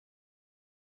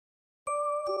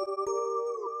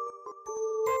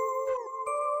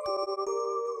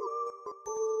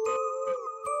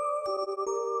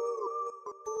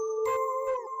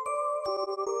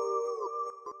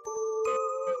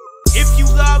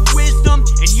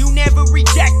wisdom and you never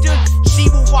reject her, she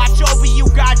will watch over you,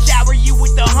 God shower you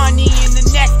with the honey and the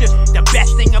nectar. The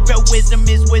best thing about wisdom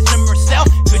is wisdom herself.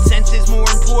 Good sense is more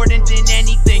important than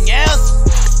anything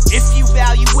else. If you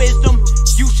value wisdom,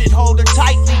 you should hold her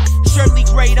tightly. Surely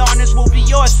great honors will be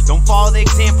yours. Don't follow the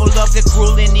example of the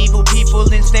cruel and evil people.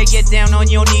 Instead get down on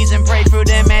your knees and pray for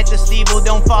them at the steeple.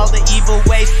 Don't follow the evil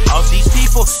ways of these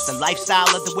people. The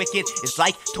lifestyle of the wicked is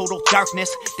like total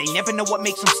darkness. They never know what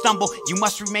makes them stumble. You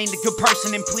must remain the good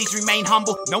person and please remain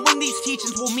humble. Knowing these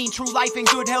teachings will mean true life and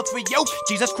good health for you.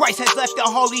 Jesus Christ has left the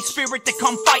Holy Spirit to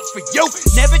come fight for you.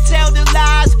 Never tell the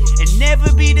lies and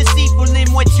never be deceitful in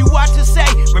what you ought to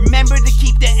say. Remember to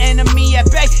keep the enemy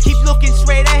at bay. Keep looking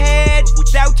straight ahead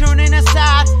without turning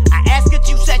aside. I ask that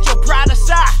you set your pride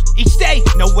aside. Each day,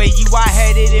 know where you are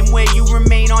headed and where you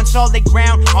remain on solid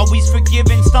ground. Always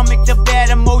forgiving, stomach the bad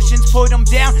emotions, put them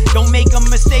down. Don't make a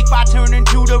mistake by turning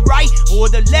to the right or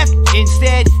the left.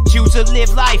 Instead, choose to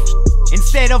live life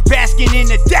instead of basking in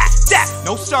the death.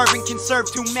 No servant can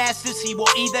serve two masters. He will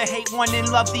either hate one and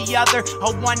love the other,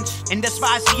 or one and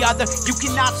despise the other. You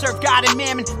cannot serve God and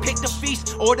mammon. Pick the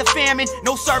feast or the famine.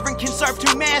 No servant can serve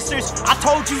two masters. I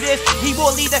told you this. He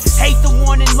will either hate the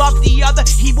one and love the other.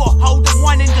 He will hold the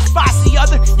one and despise the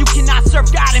other. You cannot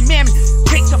serve God and mammon.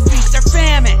 Pick the feast or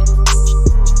famine.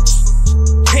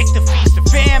 Pick the feast or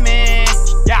famine.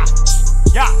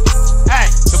 Yeah. Hey,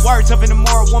 the words of an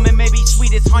immoral woman may be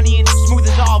sweet as honey and smooth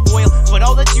as olive oil, but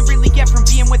all that you really get from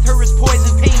being with her is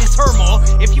poison, pain, and turmoil.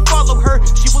 If you follow her,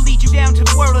 she will lead you down to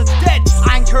the world of the dead.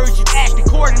 I encourage you to act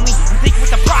accordingly and think with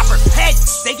the proper head.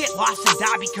 They get lost and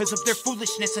die because of their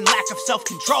foolishness and lack of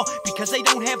self-control, because they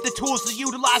don't have the tools to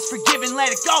utilize, forgive, and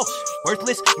let it go.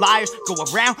 Worthless liars go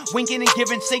around winking and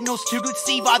giving signals to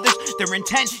deceive others. Their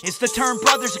intent is to turn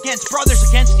brothers against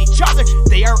each other.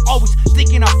 They are always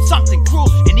thinking of something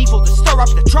cruel and evil to stir up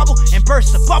the trouble and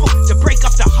burst the bubble, to break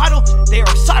up the huddle. They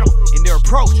are subtle in their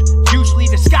approach, usually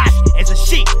disguised as a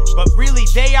sheep, but really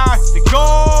they are the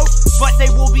gold. But they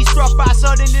will be struck by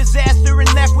sudden disaster and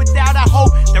left without a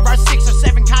hope. There are 6 or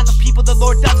 7 kinds of people the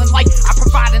Lord doesn't like. I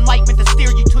provide enlightenment to steer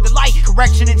you to the light.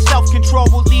 Correction and self-control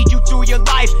will lead you through your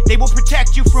life. They will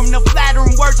protect you from the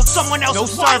flattering words of someone else. No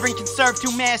servant can serve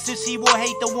two masters. He will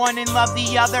hate the one and love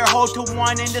the other, hold to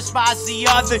one and despise the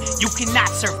other. You cannot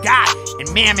serve God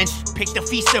and mammon. Pick the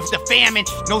feast of the famine.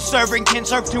 No servant can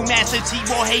serve two masters. He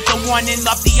will hate the one and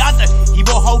love the other. He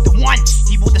will hold the one,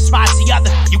 he will despise the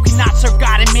other. You cannot serve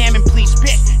God and mammon. Please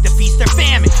pick the feast or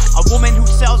famine. A woman who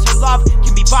sells her love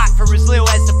can be bought for as little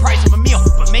as the price of a meal,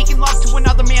 but making love to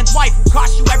another man's wife will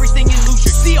cost you everything and lose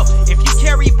your zeal. If you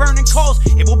carry burning coals,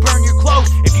 it will burn your clothes.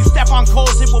 If you step on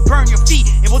coals, it will burn your feet.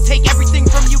 It will take everything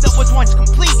from you that was once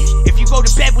complete. If you go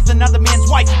to bed with another man's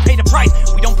wife, you pay the price.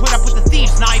 We don't put up with the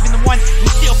thieves, not even the ones who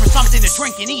steal for something to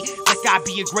drink and eat. Let God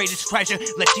be your greatest treasure.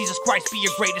 Let Jesus Christ be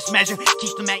your greatest measure.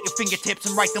 Keep them at your fingertips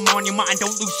and write them on your mind.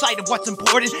 Don't lose sight of what's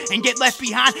important and get left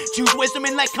behind. Choose wisdom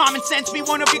and let common sense be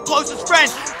one of your closest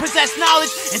friends. Possess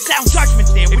knowledge and sound judgment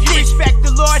there. If you respect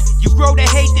the Lord, you grow to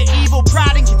hate the evil,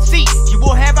 pride, and conceit. You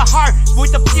will have a heart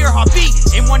with a pure heartbeat.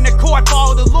 In one accord,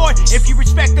 follow the Lord. If you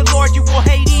respect the Lord, you will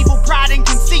hate evil, pride, and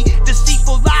conceit.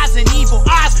 Deceitful lies and evil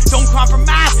eyes. Don't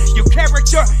compromise your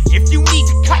character. If you need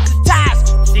to cut the ties,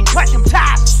 then cut them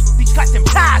ties. Please cut them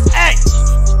ties.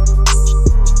 Hey.